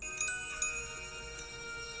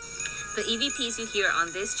The EVPs you hear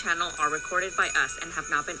on this channel are recorded by us and have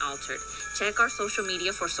not been altered. Check our social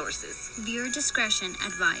media for sources. Viewer discretion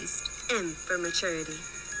advised. M for maturity.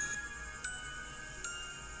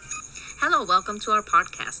 Hello, welcome to our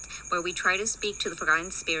podcast, where we try to speak to the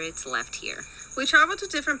forgotten spirits left here. We travel to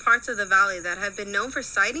different parts of the valley that have been known for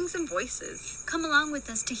sightings and voices. Come along with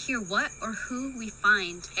us to hear what or who we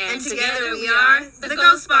find. And together we are the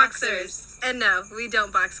Ghost Boxers. And no, we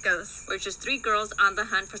don't box ghosts. We're just three girls on the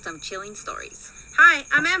hunt for some chilling stories. Hi,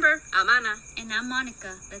 I'm Amber. I'm Anna. And I'm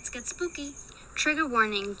Monica. Let's get spooky. Trigger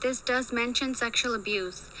warning, this does mention sexual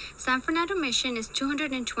abuse. San Fernando Mission is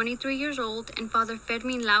 223 years old, and Father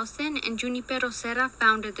Fermin Lausen and Junipero Serra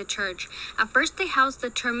founded the church. At first, they housed the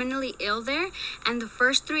terminally ill there, and the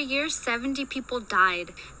first 3 years, 70 people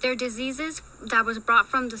died. Their diseases that was brought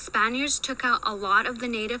from the Spaniards took out a lot of the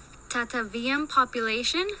native Tatavian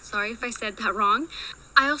population. Sorry if I said that wrong.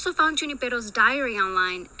 I also found Junipero's diary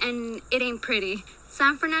online, and it ain't pretty.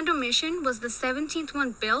 San Fernando Mission was the 17th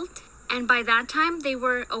one built, and by that time, they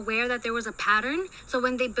were aware that there was a pattern. So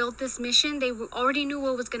when they built this mission, they already knew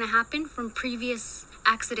what was going to happen from previous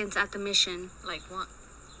accidents at the mission. Like what?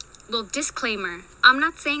 Well, disclaimer. I'm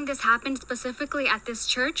not saying this happened specifically at this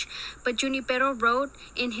church, but Junipero wrote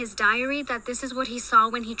in his diary that this is what he saw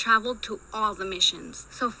when he traveled to all the missions.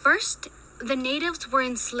 So first, the natives were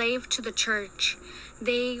enslaved to the church.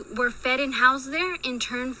 They were fed and housed there in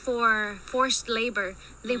turn for forced labor.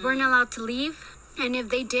 They weren't allowed to leave. And if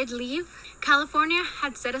they did leave, California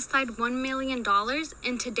had set aside $1 million.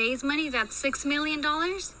 In today's money, that's $6 million.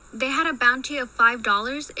 They had a bounty of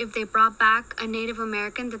 $5 if they brought back a Native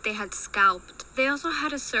American that they had scalped. They also had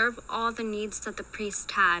to serve all the needs that the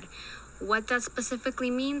priest had. What that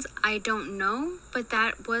specifically means, I don't know, but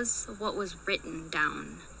that was what was written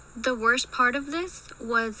down. The worst part of this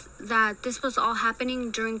was that this was all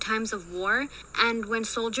happening during times of war, and when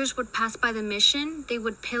soldiers would pass by the mission, they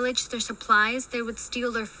would pillage their supplies, they would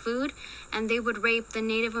steal their food, and they would rape the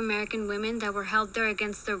Native American women that were held there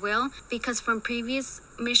against their will, because from previous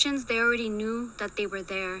missions, they already knew that they were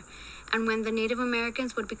there. And when the Native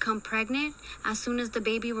Americans would become pregnant, as soon as the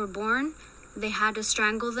baby were born, they had to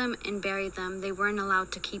strangle them and bury them. They weren't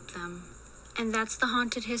allowed to keep them. And that's the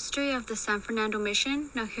haunted history of the San Fernando Mission.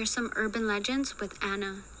 Now here's some urban legends with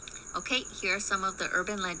Anna. Okay, here are some of the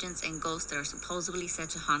urban legends and ghosts that are supposedly said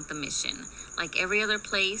to haunt the mission. Like every other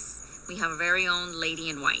place, we have our very own Lady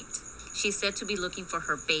in White. She's said to be looking for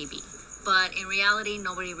her baby. But in reality,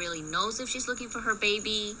 nobody really knows if she's looking for her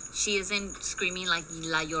baby. She isn't screaming like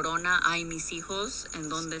La Llorona, ay mis hijos, and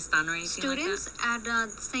donde están or anything Students like that. at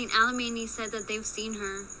St. Alamany said that they've seen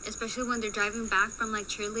her, especially when they're driving back from like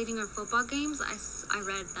cheerleading or football games. I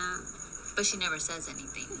read that. But she never says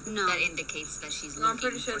anything. No. That indicates that she's Well, looking I'm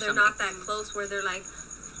pretty sure for they're somebody. not that close where they're like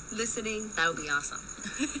listening. That would be awesome.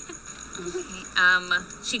 Okay.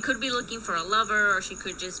 She could be looking for a lover, or she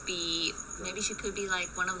could just be, maybe she could be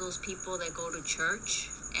like one of those people that go to church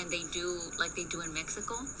and they do like they do in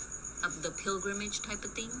Mexico, of the pilgrimage type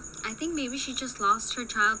of thing. I think maybe she just lost her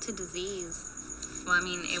child to disease. Well, I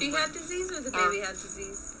mean, She had disease or the baby had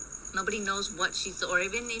disease? nobody knows what she's, or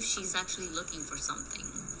even if she's actually looking for something.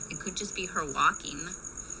 It could just be her walking.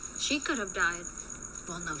 She could have died.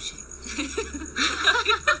 Well, no shit.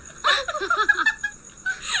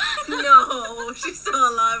 No, she's still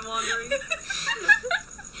alive wandering.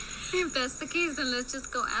 If that's the case, then let's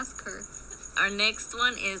just go ask her. Our next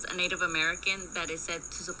one is a Native American that is said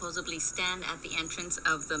to supposedly stand at the entrance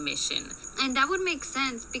of the mission. And that would make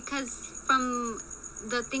sense because from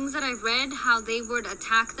the things that I read, how they would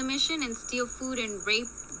attack the mission and steal food and rape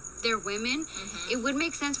their women, it would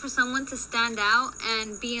make sense for someone to stand out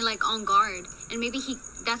and be like on guard. And maybe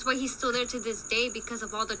that's why he's still there to this day, because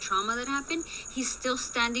of all the trauma that happened. He's still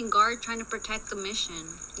standing guard trying to protect the mission.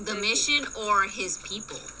 The mission or his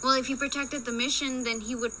people? Well, if he protected the mission, then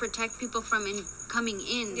he would protect people from coming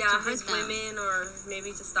in to Yeah, hurt his them. women, or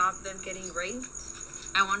maybe to stop them getting raped.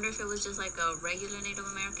 I wonder if it was just like a regular Native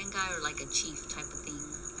American guy or like a chief type of thing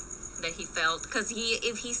that he felt, because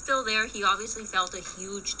if he's still there, he obviously felt a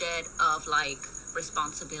huge debt of like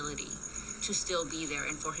responsibility to still be there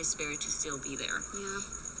and for his spirit to still be there. Yeah.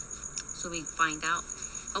 So we find out.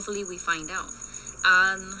 Hopefully we find out.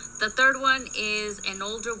 The third one is an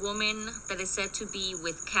older woman that is said to be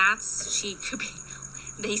with cats. She could be,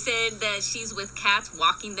 they said that she's with cats,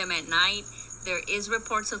 walking them at night. There is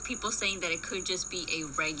reports of people saying that it could just be a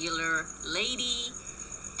regular lady.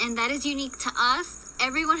 And that is unique to us.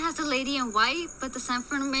 Everyone has a lady in white, but the San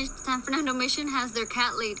Fernando Mission has their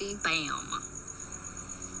cat lady. Bam.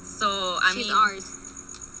 So, She's ours.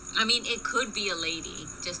 I mean, it could be a lady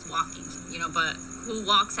just walking, but who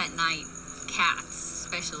walks at night? Cats,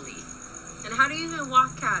 especially. And how do you even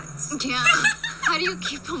walk cats? Yeah. How do you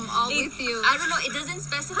keep them all with you? I don't know. It doesn't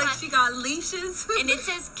specify. Like she got leashes. And it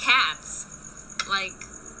says cats. Like,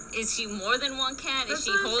 is she more than one cat? That's Is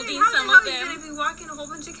she what I'm holding saying. How some the hell of are you them? gonna be walking a whole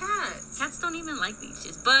bunch of cats? Cats don't even like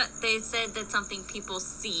leashes. But they said that's something people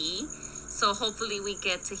see. So hopefully we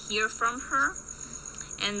get to hear from her.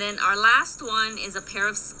 And then our last one is a pair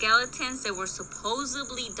of skeletons that were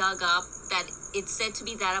supposedly dug up, that it's said to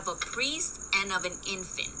be that of a priest and of an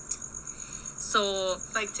infant. So,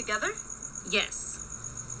 Like together?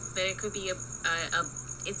 yes, that it could be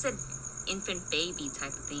it's an infant baby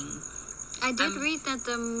type of thing. I did read that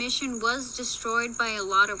the mission was destroyed by a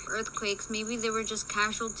lot of earthquakes. Maybe they were just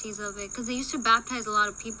casualties of it, because they used to baptize a lot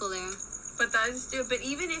of people there. But that is still. But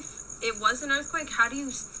even if it was an earthquake, how do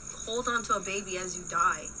you hold on to a baby as you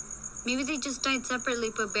die? Maybe they just died separately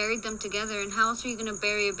but buried them together. And how else are you gonna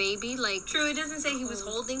bury a baby? Like, True, it doesn't say he was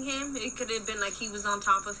holding him. It could have been like he was on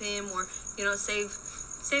top of him, or save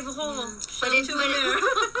a hole. But Shove two in there.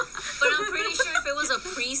 But I'm pretty sure if it was a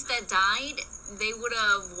priest that died, they would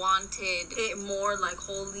have wanted It more like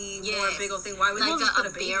holy, more Yes. big old thing. Why would Like they just put a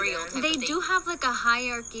a baby burial there? type they of do thing. have like a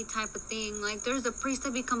hierarchy type of thing. Like, there's the priests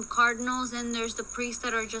that become cardinals, and there's the priests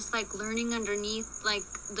that are just like learning underneath, like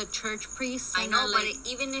the church priests. I and know, are, but like,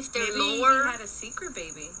 even if they're Maybe lower, he had a secret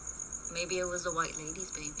baby. maybe it was the white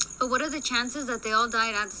lady's baby. but what are the chances that they all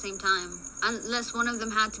died at the same time? Unless one of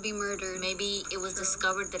them had to be murdered. Maybe it was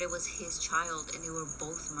discovered that it was his child and they were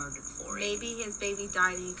both murdered for it. Maybe his baby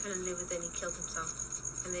died and he couldn't live with it and he killed himself.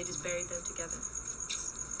 And they just buried them together.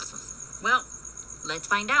 Well, let's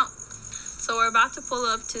find out. So we're about to pull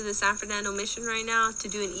up to the San Fernando Mission right now to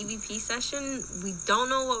do an EVP session. We don't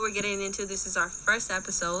know what we're getting into. This is our first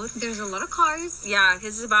episode. There's a lot of cars. Yeah,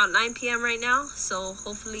 because it's about 9 p.m. right now. So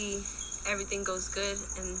hopefully everything goes good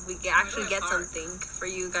and we actually get something for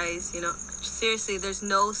you guys, you know. Seriously, there's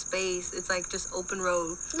no space. It's like just open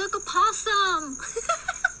road. Look, a possum.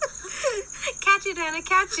 Catch it, Anna,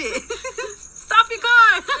 catch it. Stop your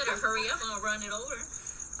car. Better hurry up, I'll run it over.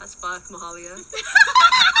 That's fucked, Mahalia.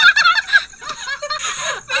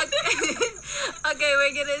 Okay,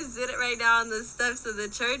 we're gonna sit it right now on the steps of the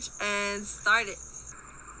church and start it.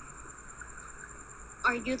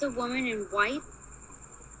 Are you the woman in white?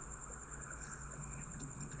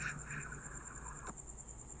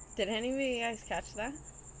 Did any of you guys catch that?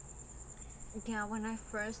 Yeah, when I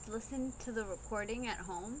first listened to the recording at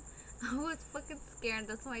home, I was fucking scared.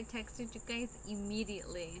 That's why I texted you guys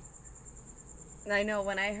immediately. I know,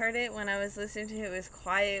 when I heard it, when I was listening to it, it was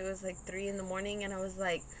quiet. It was like 3 in the morning, and I was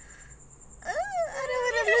like, I don't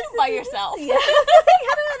want to listen By yourself. Yeah,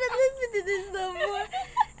 I don't want to listen to this no more.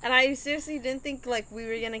 And I seriously didn't think like we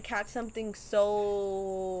were gonna catch something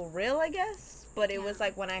so real, I guess. But it was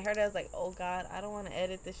like when I heard it, I was like, oh God, I don't want to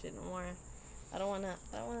edit this shit no more. I don't want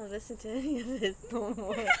to listen to any of this no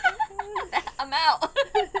more. I'm out.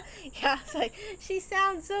 Yeah, it's like she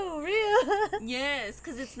sounds so real. Yes,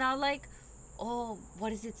 because it's not like, oh,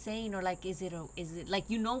 what is it saying? Or like, is it like,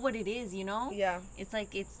 you know what it is, you know? Yeah. It's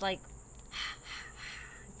like, yeah,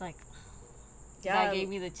 Yeah. that gave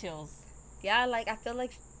me the chills. Yeah, like I feel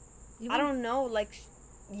like I don't know, like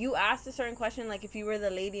you asked a certain question, like if you were the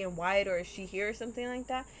lady in white or is she here or something like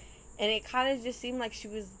that, and it kind of just seemed like she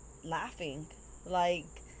was laughing, like,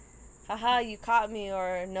 haha, you caught me,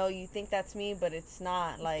 or no, you think that's me, but it's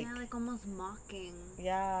not, like, Yeah, like almost mocking.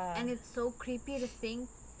 yeah. And it's so creepy to think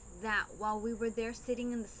that while we were there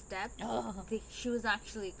sitting in the steps, she was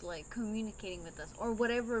actually like communicating with us, or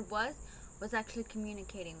whatever it was actually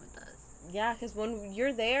communicating with us. Yeah, because when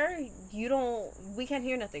you're there, we can't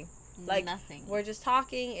hear nothing. Like, Nothing. we're just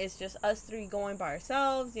talking. It's just us three going by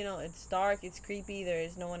ourselves. You know, it's dark. It's creepy. There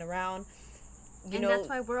is no one around. And that's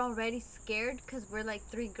why we're already scared, because we're like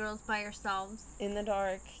 3 girls by ourselves. In the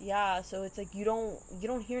dark. Yeah. So it's like you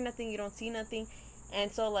don't hear nothing. You don't see nothing. And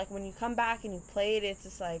so, like, when you come back and you play it, it's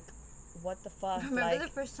just like, what the fuck? Remember like, the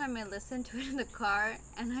first time I listened to it in the car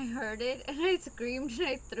and I heard it and I screamed and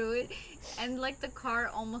I threw it, and like the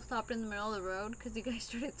car almost stopped in the middle of the road because you guys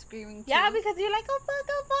started screaming too. yeah, because you're like, oh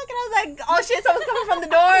fuck, and I was like, oh shit, someone's coming from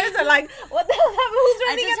the doors, or like, what the hell happened? Who's I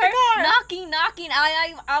running just at the car? heard knocking.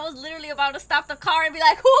 I was literally about to stop the car and be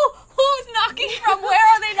like, who's knocking from where?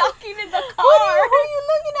 Are they knocking in the car? Who are you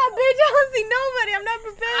looking at, bitch? I don't see nobody. I'm not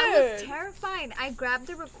prepared. I was terrified. I grabbed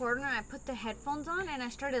the recorder and I put the headphones on and I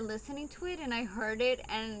started listening to it, and I heard it,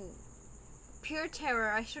 and pure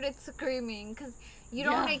terror. I started screaming because you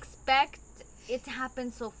don't expect it to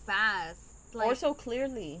happen so fast. Like, or so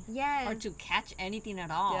clearly. yes. Or to catch anything at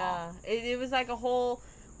all. Yeah. It was like a whole,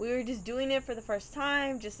 we were just doing it for the first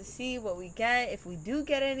time just to see what we get, if we do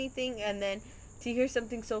get anything, and then to hear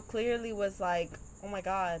something so clearly was like, Oh my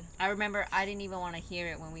god. I remember I didn't even want to hear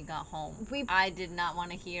it when we got home. I did not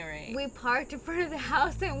want to hear it. We parked in front of the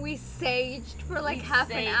house and we saged for like We half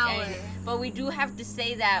an saved hour. But we do have to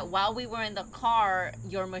say that while we were in the car,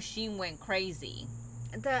 your machine went crazy.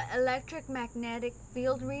 The electric magnetic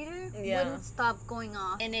field reader Yeah. wouldn't stop going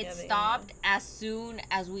off. And it Yeah, they stopped as soon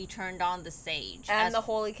as we turned on the sage. And the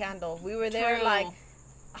holy candle. We were there True. like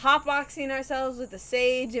hotboxing ourselves with the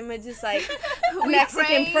sage and we're just like We Mexican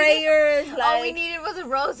prayed. prayers. Like, All we needed was a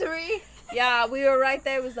rosary. yeah, we were right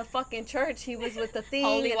there. It was the fucking church. He was with the thing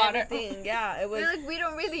Holy and water. everything. Yeah, it was. We're like, we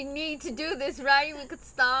don't really need to do this, right? We could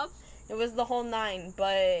stop. It was the whole nine,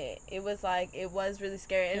 but it was like it was really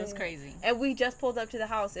scary. It And, was crazy. And we just pulled up to the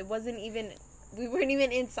house. It wasn't even. We weren't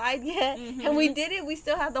even inside yet, and we did it. We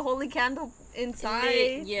still had the holy candle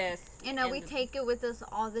inside. Yes. You know, we take it with us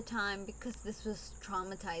all the time because this was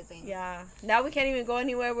traumatizing. Yeah. Now we can't even go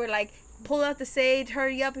anywhere. We're like, pull out the sage.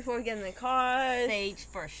 Hurry up before we get in the car. Sage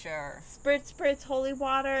for sure. Spritz, holy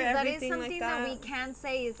water, 'Cause that is everything something like that that. we can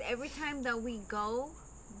say is every time that we go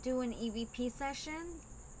do an EVP session,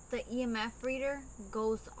 the EMF reader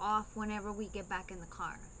goes off whenever we get back in the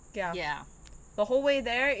car. Yeah. Yeah. The whole way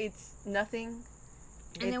there, it's nothing.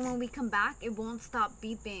 And then when we come back, it won't stop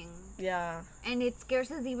beeping. Yeah. And it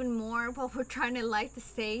scares us even more while we're trying to light the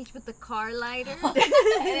sage with the car lighter.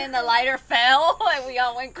 And then the lighter fell and we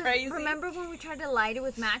all went crazy. Remember when we tried to light it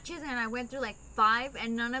with matches and I went through like 5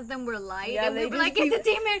 and none of them were light? Yeah, and we they were just like, it's a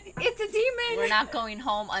demon! It's a demon! We're not going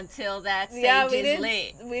home until that sage Yeah, we is didn't.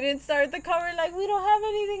 lit. We didn't start the car. We're like, we don't have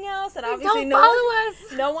anything else, and Don't obviously follow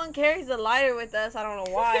us! no one carries a lighter with us. I don't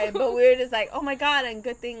know why, but we were just like, oh my god, and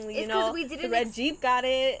good thing you It's know 'cause we the didn't red Jeep got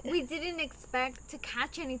it. We didn't expect to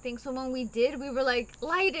catch anything, so when we did, we were like,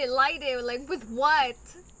 light it, like, with what?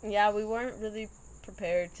 Yeah, we weren't really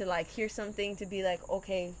prepared to like hear something to be like,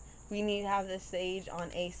 okay, we need to have this sage on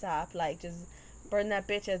ASAP. Like, just burn that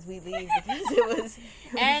bitch as we leave because it was.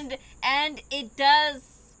 And it does,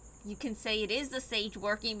 you can say it is the sage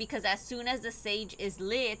working because as soon as the sage is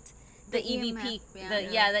lit, the EVP,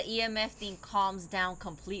 yeah. the EMF thing calms down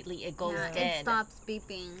completely. It goes Yeah, dead. it stops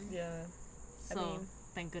beeping. Yeah. So, I mean,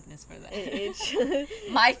 thank goodness for that. it should.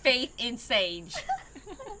 My faith in sage.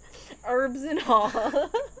 Herbs and all.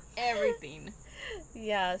 Everything.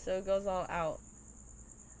 Yeah, so it goes all out.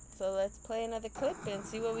 So let's play another clip and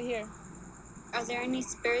see what we hear. Are there any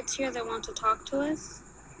spirits here that want to talk to us?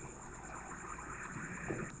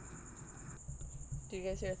 Do you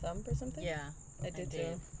guys hear a thump or something? Yeah, I did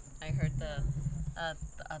too. I heard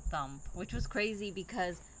a thump, which was crazy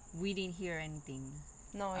because we didn't hear anything.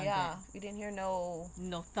 No, I yeah. We didn't hear no.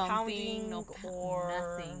 No thumping, no Pounding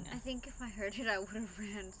or- nothing. I think if I heard it, I would have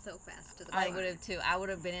ran so fast to the I car. would have too. I would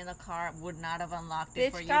have been in the car, would not have unlocked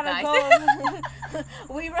it for Bitch you gotta guys.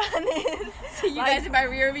 go. We run in. See you Like- guys in my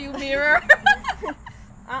rear view mirror.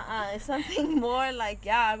 It's something more like,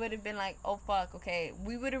 yeah, I would have been like, oh fuck, okay.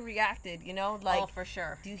 We would have reacted, you know? Like, oh, for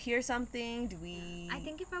sure. do you hear something? Do we. I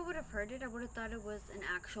think if I would have heard it, I would have thought it was an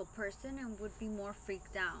actual person and would be more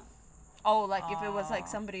freaked out. Oh, like if it was Aw. like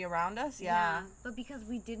somebody around us? Yeah. But because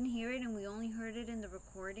we didn't hear it and we only heard it in the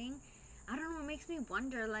recording, I don't know, it makes me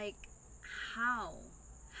wonder, like, how?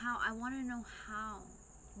 How? I want to know how.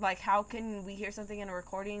 Like, how can we hear something in a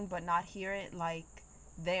recording but not hear it, like,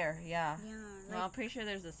 there? Yeah. Yeah. Well, I'm Like, pretty sure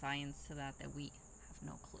there's a science to that we have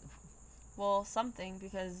no clue. Well, something,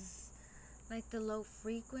 because. like the low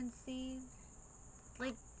frequency.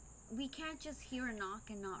 Like, we can't just hear a knock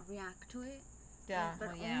and not react to it. Yeah. But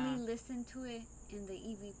Well, yeah. only listen to it in the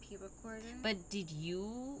EVP recorder. But did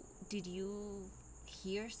you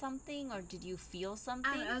hear something or did you feel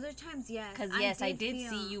something? At other times, yes. Because yes, I did feel-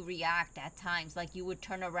 see you react at times. Like you would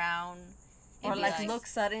turn around and Or, be like, look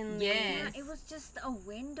suddenly. Yes. Yeah, it was just a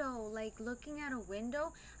window. Like, looking at a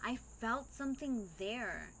window, I felt something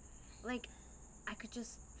there. Like, I could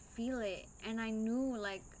just feel it. And I knew,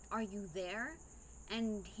 like, are you there?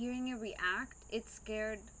 And hearing it react, it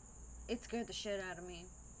scared the shit out of me.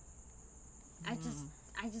 I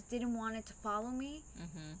just didn't want it to follow me.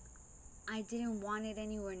 Mm-hmm. I didn't want it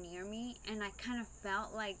anywhere near me, and I kind of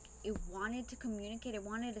felt like it wanted to communicate, it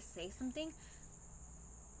wanted to say something,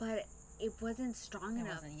 but it wasn't strong It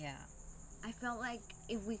enough. wasn't, yeah. I felt like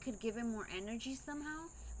if we could give it more energy somehow,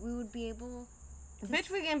 we would be able to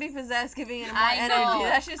Bitch, we can be possessed giving it more I energy. know.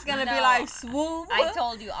 That's just gonna be No. like, swoop. I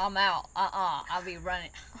told you I'm out. I'll be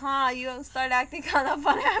running. Huh, you start acting kind of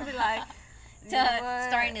funny. I'll be like,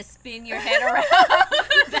 Starting to spin your head around.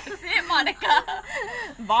 That's it, Monica.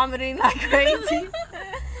 vomiting like crazy.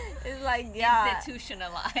 It's like, yeah.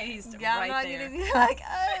 Institutionalized Yeah, I'm right not there. gonna be like,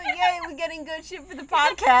 oh, yay, we're getting good shit for the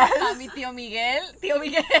podcast. Mi tío Miguel. Tío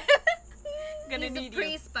Miguel. gonna He's a need you.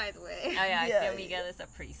 priest, by the way. Oh yeah, Yeah. Tio Miguel is a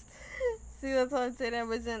priest. See, that's what I'm saying. I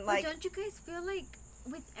wasn't But like. don't you guys feel like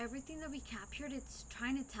with everything that we captured, it's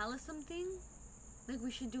trying to tell us something? Like we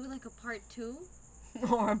should do like a part 2?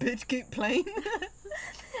 Or a bitch keep playing.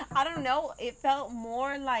 I don't know. It felt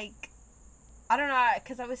more like, I don't know,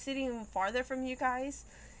 because I was sitting farther from you guys.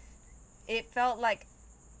 It felt like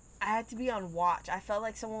I had to be on watch. I felt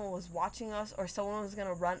like someone was watching us or someone was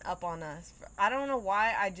gonna run up on us. I don't know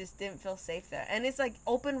why. I just didn't feel safe there. And it's like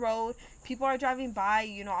open road. People are driving by.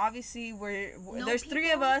 You know, obviously No there's 3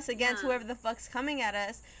 of people? us against Yeah. whoever the fuck's coming at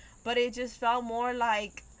us. But it just felt more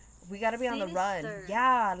like we gotta be on the run. Sinister.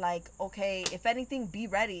 Yeah, like, okay, if anything, be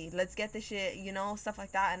ready. Let's get the shit, you know, stuff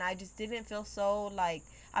like that. And I just didn't feel so, like,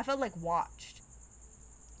 I felt like watched.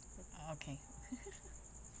 Okay.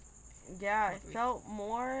 Yeah, it felt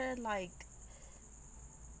more like,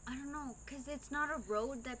 I don't know, because it's not a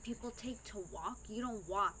road that people take to walk. You don't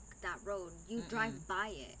walk that road. You drive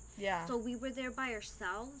by it. yeah. So we were there by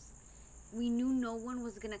ourselves. We knew no one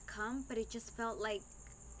was going to come, but it just felt like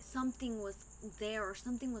something was there or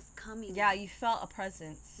something was coming. Yeah, you felt a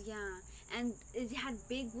presence. Yeah. And it had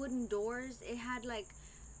big wooden doors. It had like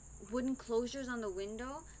wooden closures on the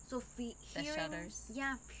window. So The hearing, shutters.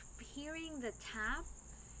 yeah, hearing the tap,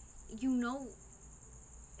 you know,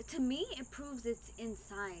 to me it proves it's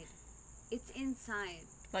inside. It's inside.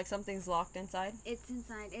 Like something's locked inside. It's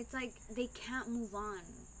inside. It's like they can't move on.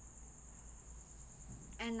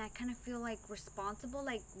 And I kind of feel like responsible.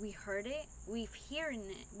 Like we heard it. We've hearing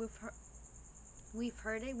it. We've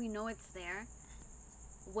heard it. We know it's there.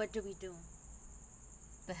 What do we do?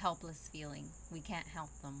 The helpless feeling. We can't help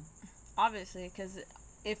them. Obviously, because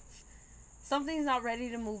if something's not ready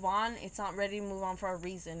to move on, it's not ready to move on for a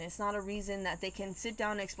reason. It's not a reason that they can sit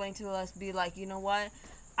down and explain to us, be like, you know what,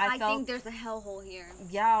 I felt, think there's a hellhole here.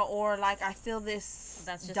 yeah, or like I feel this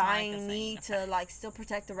That's just dying Monica saying need the to fact. like still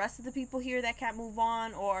protect the rest of the people here that can't move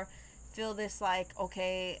on, or feel this like,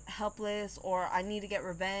 okay, helpless, or I need to get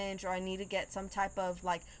revenge, or I need to get some type of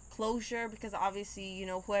like closure, because obviously, you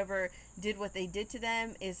know, whoever did what they did to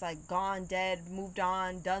them is like gone, dead, moved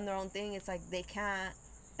on, done their own thing. It's like they can't,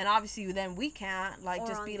 and obviously then we can't like Or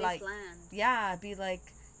just on be this like, land. yeah, be like,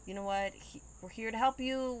 you know what, we're here to help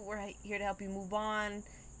you, we're here to help you move on,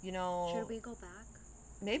 you know. Should we go back?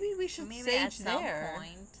 Maybe we should Maybe sage at some there.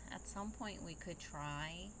 point, we could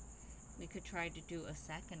try. We could try to do a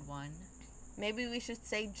second one. Maybe we should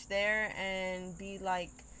sage there and be like,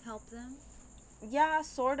 Help them? yeah,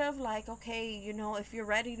 sort of like, okay, you know, if you're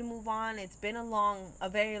ready to move on, it's been a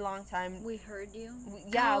very long time. We heard you.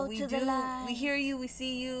 Yeah, Go we to the do. light. We hear you, we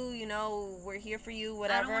see you, you know, we're here for you,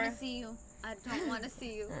 whatever. I don't want to see you. I don't want to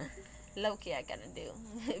see you. Low-key, I gotta do.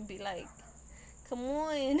 Be like, come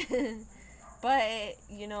on. But,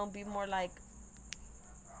 you know, be more like,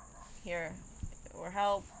 here, we're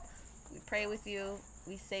help. We pray with you.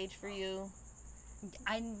 We sage for you.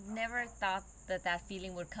 I never thought that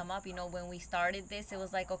feeling would come up. You know, when we started this, it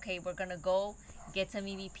was like, okay, we're gonna go get some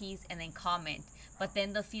EVPs and then comment. But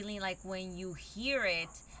then the feeling, like when you hear it,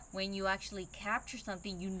 when you actually capture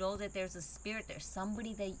something, you know that there's a spirit there,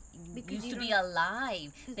 somebody that Because used you to be don't-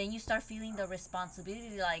 alive. Then you start feeling the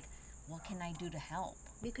responsibility, like, what can I do to help?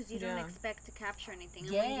 Because you Yeah. don't expect to capture anything.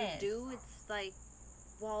 And when you Yes. do, it's like,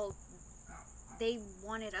 well, they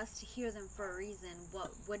wanted us to hear them for a reason.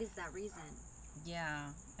 What is that reason? Yeah,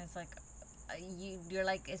 it's like you're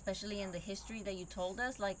like, especially in the history that you told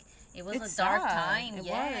us, like it was It's a dark sad. time. It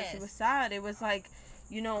Yes, was sad. It was like,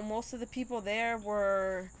 you know, most of the people there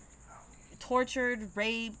were tortured,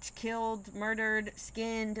 raped, killed, murdered,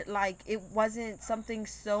 skinned. Like, it wasn't something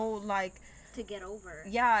so like, To get over.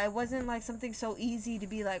 yeah, it wasn't like something so easy to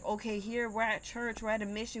be like, okay, here we're at church, we're at a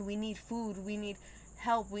mission, we need food, we need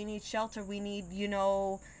help, we need shelter, we need, you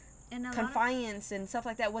know, And a lot of, confiance and stuff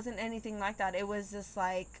like that. It wasn't anything like that. It was just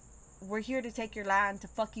like, we're here to take your land, to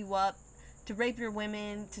fuck you up, to rape your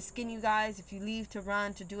women, to skin you guys if you leave, to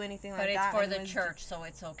run, to do anything but like it's that. for And it the was church, so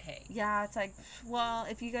it's okay. yeah, it's like, well,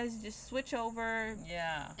 if you guys just switch over.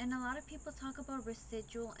 Yeah, and a lot of people talk about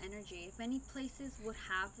residual energy. If any places would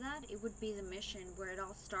have that, it would be the mission where it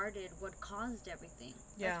all started, what caused everything.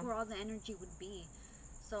 Yeah. That's where all the energy would be.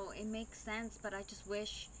 So it makes sense, but I just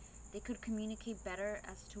wish they could communicate better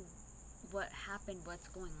as to what happened, what's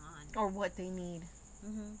going on. Or what they need.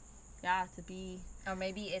 Mm-hmm. Yeah, to be. or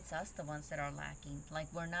maybe it's us the ones that are lacking. Like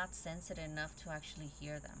we're not sensitive enough to actually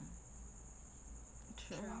hear them.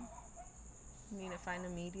 True. You need to find a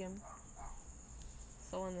medium.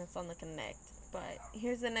 Someone that's on the connect. But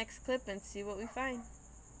here's the next clip and see what we find.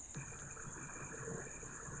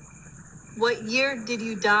 What year did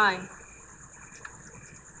you die?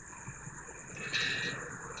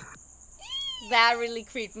 That really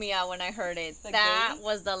creeped me out when I heard it. The That gate?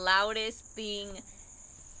 was the loudest thing.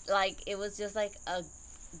 Like, it was just like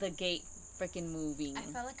the gate freaking moving. I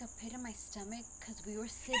felt like a pit in my stomach because we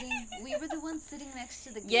were the ones sitting next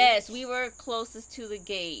to the gate. Yes, we were closest to the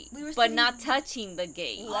gate, We were but sitting- not touching the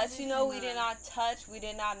gate. Let you know we did not touch, we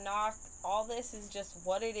did not knock. All this is just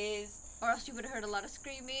what it is. Or else you would have heard a lot of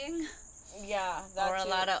screaming. Yeah, that Or a too.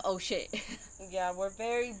 lot of, oh shit. Yeah, we're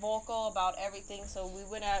very vocal about everything, so we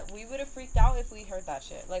would have freaked out if we heard that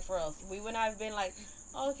shit. Like, for real. We would not have been like,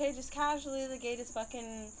 oh, okay, just casually the gate is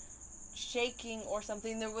fucking shaking or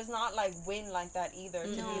something. There was not like wind like that either to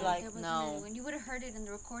be like, there wasn't no. any wind. You would have heard it in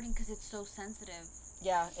the recording because it's so sensitive.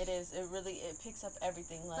 yeah, it is. It really, it picks up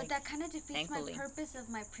everything. Like, But that kind of defeats Thankfully. my purpose of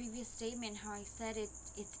my previous statement. How I said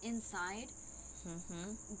it's inside.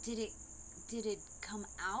 Hmm. Did it come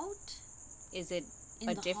out? Is it In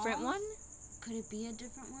a the different halls? one? Could it be a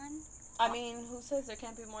different one? I mean, who says there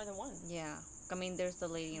can't be more than one? Yeah. I mean, there's the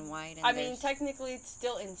lady in white. And I mean, there's- technically, it's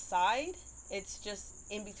still inside. It's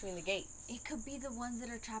just in between the gates. It could be the ones that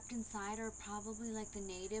are trapped inside are probably like the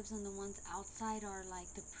natives, and the ones outside are like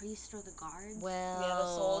the priest or the guards.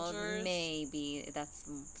 well, soldiers. maybe that's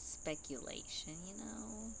speculation, you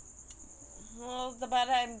know. Well, but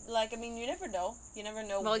I mean, you never know. You never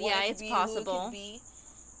know. Well, what yeah, it could it's be, possible. Who it could be.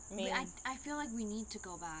 I mean, I feel like we need to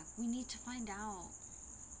go back. We need to find out.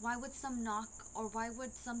 Why would why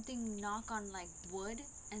would something knock on like wood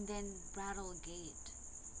and then rattle a gate?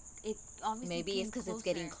 It obviously Maybe came it's because it's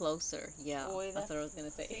getting closer. closer. Yeah, Boy, that's what I was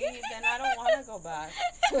gonna say. see, then I don't want to go back.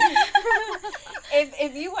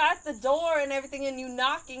 if you at the door and everything and you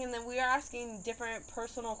knocking and then we are asking different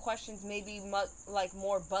personal questions, maybe like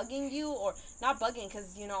more bugging you or not bugging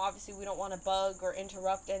because you know obviously we don't want to bug or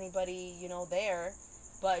interrupt anybody there,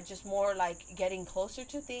 but just more like getting closer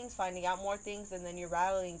to things, finding out more things, and then you're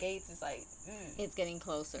rattling gates. It's like It's getting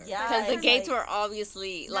closer. Yeah, because the it's gates like- were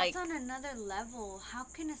obviously like. That's on another level. How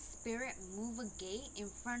can a spirit move a gate in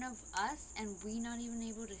front of us and we not even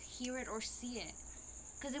able to hear it or see it?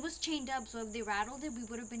 Because it was chained up, so if they rattled it, we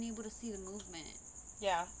would have been able to see the movement.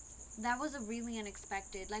 yeah. That was a really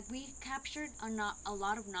unexpected. Like, we captured a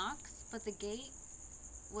lot of knocks, but the gate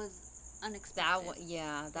was unexpected.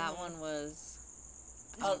 That one was.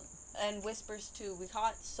 And whispers too. We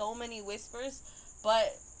caught so many whispers,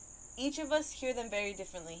 but each of us hear them very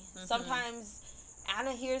differently. Mm-hmm. Sometimes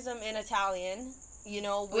Anna hears them in Italian,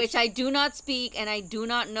 Which I do not speak and I do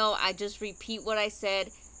not know. I just repeat what I said,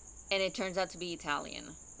 and it turns out to be Italian.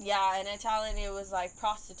 yeah, in Italian it was like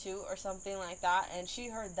prostitute or something like that, and she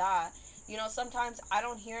heard that. Sometimes I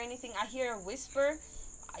don't hear anything. I hear a whisper.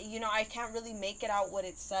 I can't really make it out what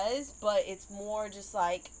it says, but it's more just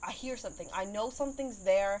like I hear something. I know something's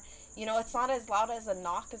there. It's not as loud as a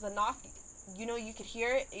knock. As a knock, you could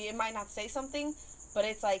hear it. It might not say something, but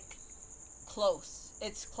it's like close.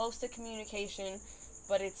 It's close to communication,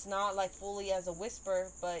 but it's not like fully as a whisper,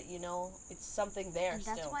 but it's something there And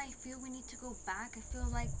still. that's why I feel we need to go back. I feel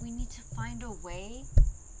like we need to find a way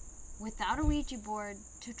without a Ouija board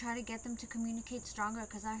to try to get them to communicate stronger,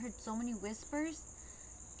 because I heard so many whispers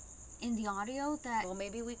in the audio that Well,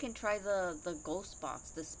 maybe we can try the ghost box,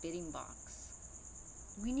 the spitting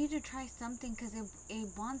box. we need to try something, because it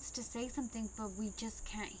wants to say something, but we just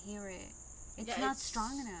can't hear it. It's not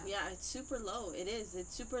strong enough. Yeah, it's super low. It is.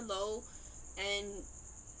 It's super low, and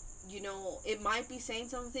it might be saying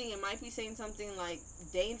something. It might be saying something like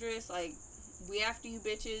dangerous, like we after you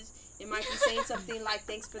bitches. It might be saying something like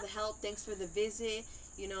thanks for the help, thanks for the visit,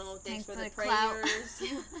 thanks for the clout. prayers.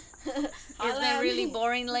 It's been really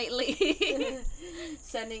boring lately.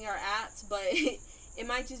 Sending our ads, but it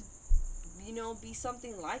might just be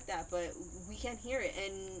something like that, but we can't hear it,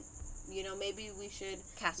 and maybe we should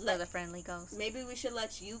Casper the Friendly Ghost. maybe we should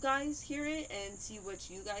let you guys hear it and see what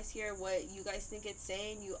you guys hear, what you guys think it's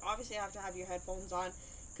saying. You obviously have to have your headphones on,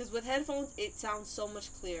 because with headphones it sounds so much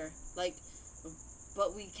clearer,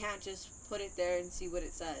 but we can't just put it there and see what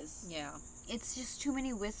it says. Yeah. It's just too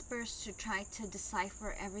many whispers to try to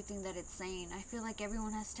decipher everything that it's saying. I feel like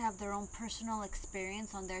everyone has to have their own personal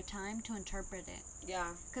experience on their time to interpret it. Yeah.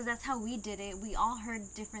 Because that's how we did it. We all heard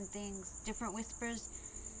different things, different whispers.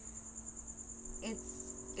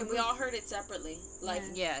 And we all heard it separately. Like,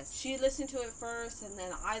 Yes. she listened to it first, and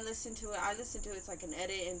then I listened to it. I listened to it so I can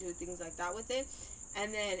edit and do things like that with it.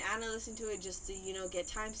 And then Anna listened to it just to, get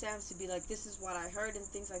timestamps to be like, this is what I heard and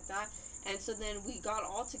things like that. And so then we got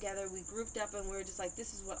all together, we grouped up, and we were just like,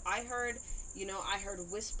 this is what I heard. I heard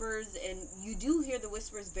whispers, and you do hear the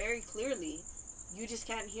whispers very clearly. You just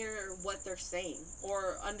can't hear what they're saying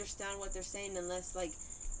or understand what they're saying unless,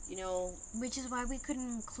 you know, Which is why we couldn't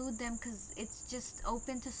include them, because it's just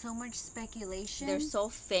open to so much speculation. They're so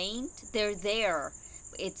faint. They're there.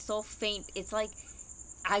 It's so faint. It's like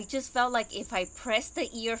I just felt like if I press the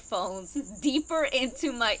earphones deeper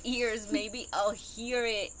into my ears, maybe I'll hear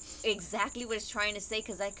it exactly what it's trying to say,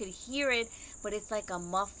 because I could hear it, but it's like a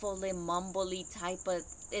muffled, mumbly type of.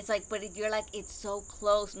 It's like, but you're like, it's so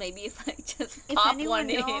close. Maybe if I just pop one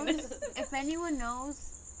in. If anyone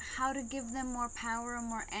knows how to give them more power and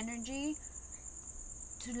more energy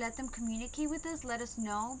to let them communicate with us, let us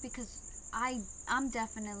know, because I'm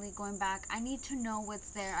definitely going back. I need to know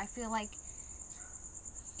what's there. I feel like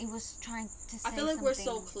it was trying to say I feel like something. we're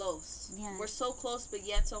so close. Yeah. We're so close, but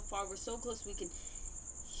yet so far. We're so close we can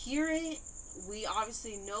hear it. We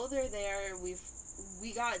obviously know they're there.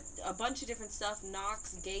 We got a bunch of different stuff,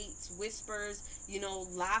 knocks, gates, whispers, you know,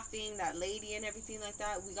 laughing, that lady and everything like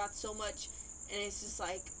that. We got so much, and it's just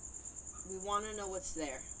like, we want to know what's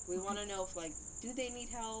there. We want to know if, like, do they need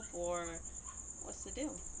help, or what's the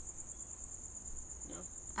deal? You know?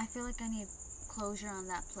 I feel like I need closure on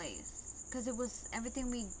that place, because it was,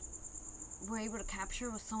 everything we were able to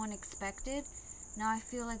capture was so unexpected. Now I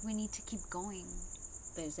feel like we need to keep going.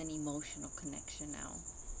 There's an emotional connection now.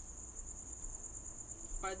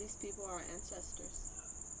 Are these people our ancestors?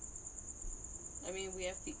 I mean, we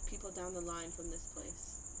have people down the line from this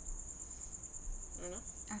place. I don't know.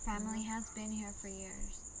 Our family has been here for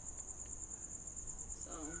years.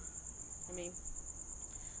 So, I mean,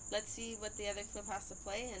 let's see what the other clip has to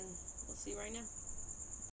play, and we'll see right now.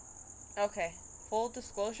 Okay, full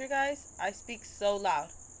disclosure, guys, I speak so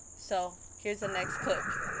loud. So, here's the next clip.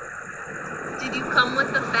 Did you come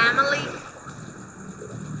with the family?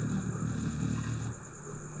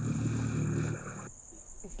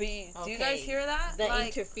 Do you guys hear that? The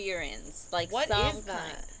Like, interference. Like, what some is that?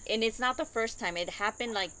 kind. And it's not the first time. It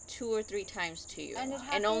happened like 2 or 3 times to you. And it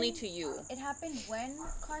and only happened- to you. It happened when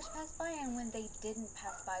cars passed by and when they didn't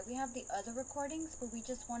pass by. We have the other recordings, but we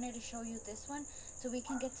just wanted to show you this one so we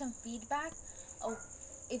can get some feedback. Oh,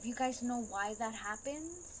 if you guys know why that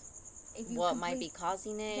happens, if you What can might be please-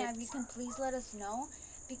 causing it. Yeah, if you can please let us know,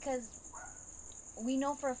 because we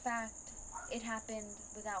know for a fact it happened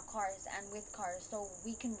without cars and with cars, so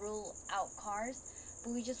we can rule out cars,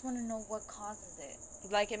 but we just want to know what causes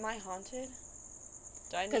it. Like, am I haunted?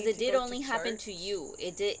 Because it did only happen to you.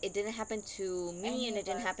 It didn't happen to me, Any and it of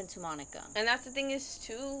didn't us. happen to Monica. And that's the thing is,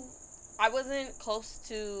 too, I wasn't close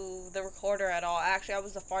to the recorder at all. Actually, I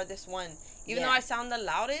was the farthest one. Even though Yeah. I sound the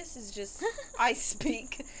loudest, it's just, I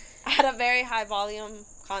speak at a very high volume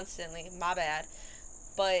constantly. My bad.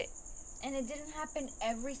 But And it didn't happen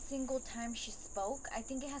every single time she spoke. I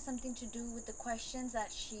think it has something to do with the questions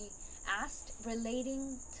that she asked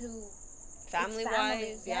relating to family-wise,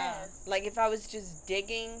 families, yeah. yes. Like, if I was just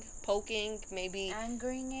digging, poking, maybe,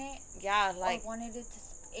 angering it, yeah, like, or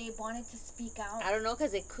it wanted to speak out. I don't know,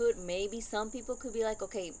 because it could, maybe some people could be like,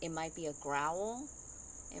 okay, it might be a growl.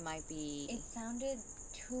 It might be... It sounded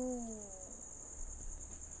too,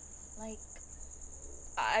 like...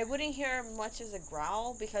 I wouldn't hear much as a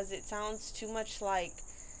growl, because it sounds too much like,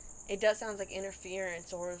 it does sound like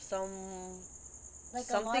interference or Like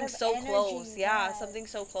a lot something of so energy, close. Yeah, yes. something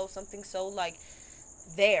so close, something so, like,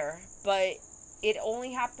 there. But it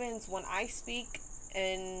only happens when I speak,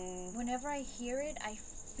 and Whenever I hear it, I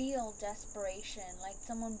feel desperation. Like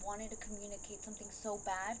someone wanted to communicate something so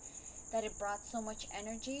bad that it brought so much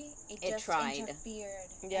energy. It just tried. interfered.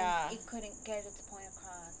 Yeah. And it couldn't get its point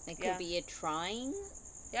across. It could Yeah. be it trying.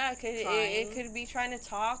 yeah, it Trying. could be trying to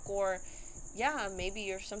talk, or, yeah, maybe,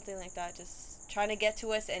 or something like that, just trying to get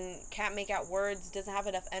to us and can't make out words, doesn't have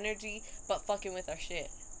enough energy, but fucking with our shit.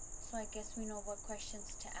 So I guess we know what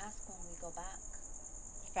questions to ask when we go back.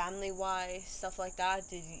 Family-wise, stuff like that.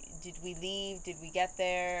 Did we leave? Did we get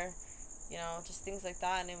there? You know, just things like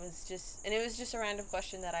that. And it was just a random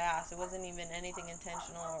question that I asked. It wasn't even anything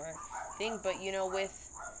intentional or thing. But, you know, with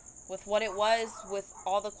what it was, with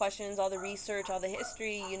all the questions, all the research, all the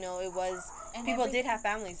history, you know, it was, And people did have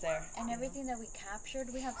families there. And everything that we captured,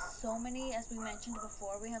 we have so many, as we mentioned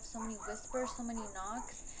before, we have so many whispers, so many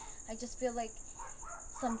knocks. I just feel like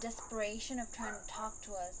some desperation of trying to talk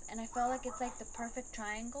to us. And I felt like it's like the perfect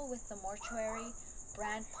triangle with the mortuary,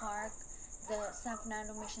 Brand Park, the San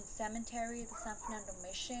Fernando Mission Cemetery, the San Fernando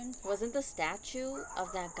Mission. Wasn't the statue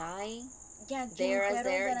of that guy? Yeah, There as Junipero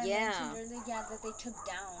there, that I yeah. mentioned earlier, yeah, that they took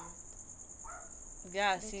down.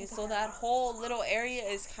 Yeah, They see, took it so down. that whole little area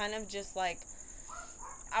is kind of just like,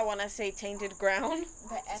 I want to say tainted ground.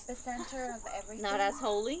 The epicenter of everything. Not as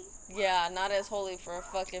holy. Yeah, not as holy for a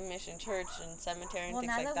fucking mission church and cemetery and Well,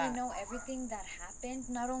 things now like that that. we know everything that happened,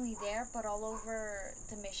 not only there but all over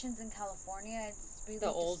the missions in California, it's really The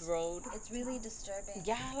old road. It's really disturbing.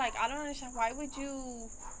 Yeah, like I don't understand, why would you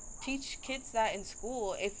teach kids that in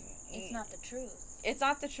school if It's not the truth. it's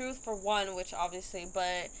not the truth for one, which obviously,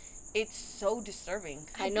 but it's so disturbing.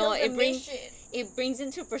 I know built a it brings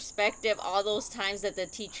into perspective all those times that the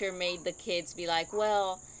teacher made the kids be like,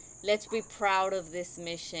 well, let's be proud of this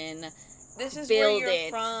mission. This is Build where you're it.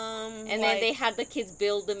 from. And then they had the kids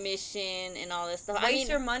build the mission and all this stuff. waste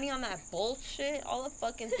your money on that bullshit, all the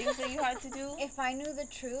fucking things that you had to do. If I knew the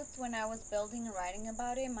truth when I was building and writing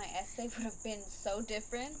about it, my essay would have been so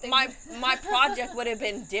different. My project would have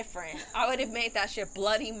been different. I would have made that shit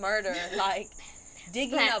bloody murder, like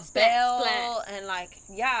digging Splat, a splat, bell splat. and like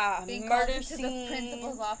being murder called into the scene,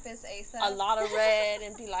 principal's office ASAP. a lot of red,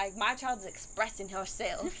 and be like, my child's expressing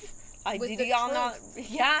herself. Like, With did the y'all not? truth.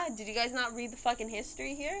 Yeah, did you guys not read the fucking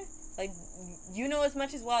history here? Like, you know as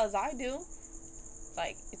much as well as I do. It's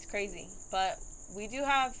like, it's crazy. But we do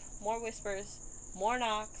have more whispers, more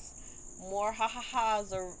knocks, more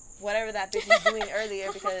ha-ha-has, or whatever that bitch was doing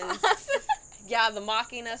earlier, because, yeah, the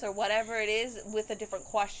mocking us or whatever it is with a different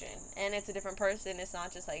question. And it's a different person. It's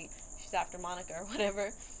not just like, she's after Monica or whatever.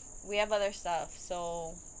 We have other stuff,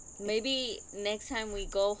 so... Maybe next time we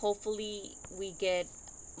go, hopefully we get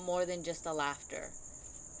more than just the laughter.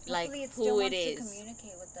 Like Hopefully it who still it wants is. to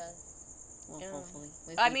communicate with us. Well, Yeah. hopefully.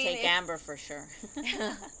 If I we mean, take if- Amber for sure.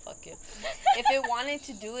 Fuck you. If it wanted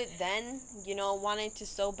to do it then, you know, wanted to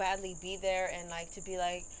so badly be there and like to be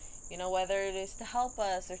like, you know, whether it is to help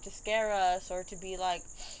us or to scare us or to be like,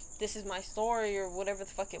 this is my story or whatever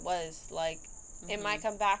the fuck it was, like, it might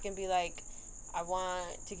come back and be like, I want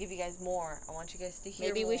to give you guys more. I want you guys to hear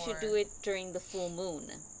Maybe more. we should do it during the full moon.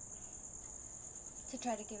 To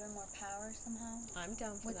try to give her more power somehow. I'm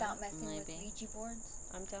down for Without that. messing with Maybe. Ouija boards.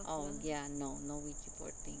 I'm down Oh for that. yeah, no Ouija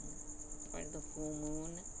board thing for the full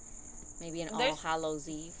moon. Maybe an All There's- Hallows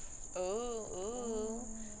Eve, Ooh.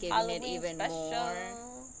 giving Halloween it even special. more.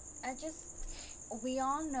 We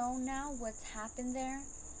all know now what's happened there.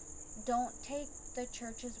 Don't take the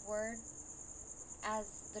church's word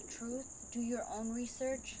as the truth. Do your own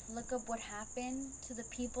research. Look up what happened to the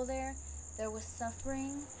people there. There was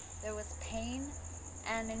suffering, there was pain,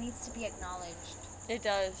 and it needs to be acknowledged. It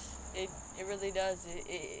does. It really does.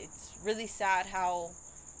 It's really sad how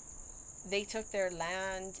they took their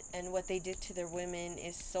land and what they did to their women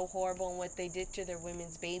is so horrible, and what they did to their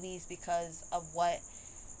women's babies because of what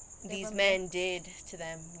these were men did to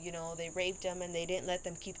them. You know, they raped them and they didn't let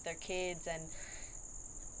them keep their kids. And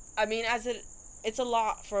I mean, it's a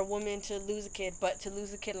lot for a woman to lose a kid, but to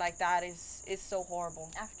lose a kid like that is so horrible.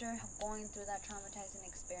 After going through that traumatizing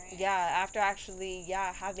experience. Yeah, after actually,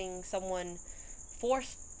 having someone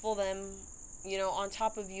forceful them, you know, on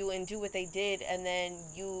top of you and do what they did, and then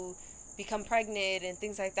you become pregnant and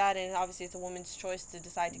things like that, and obviously it's a woman's choice to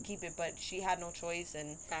decide to keep it, but she had no choice,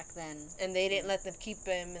 and Back then. they didn't let them keep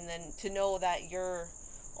him, and then to know that your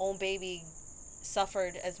own baby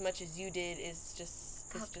suffered as much as you did is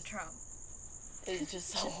just, it's just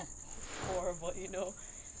so horrible, you know,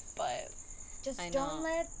 but... Just I don't know.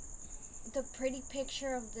 let the pretty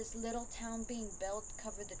picture of this little town being built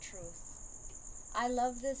cover the truth. I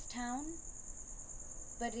love this town,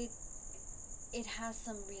 but it has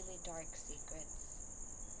some really dark secrets.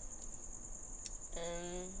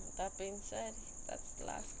 And that being said, that's the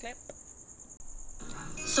last clip.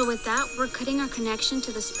 So with that, we're cutting our connection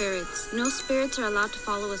to the spirits. No spirits are allowed to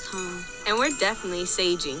follow us home. And we're definitely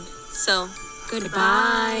saging. So,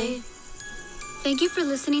 Goodbye. Thank you for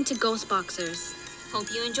listening to Ghostboxers. Hope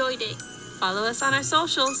you enjoyed it. follow us on our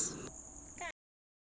socials.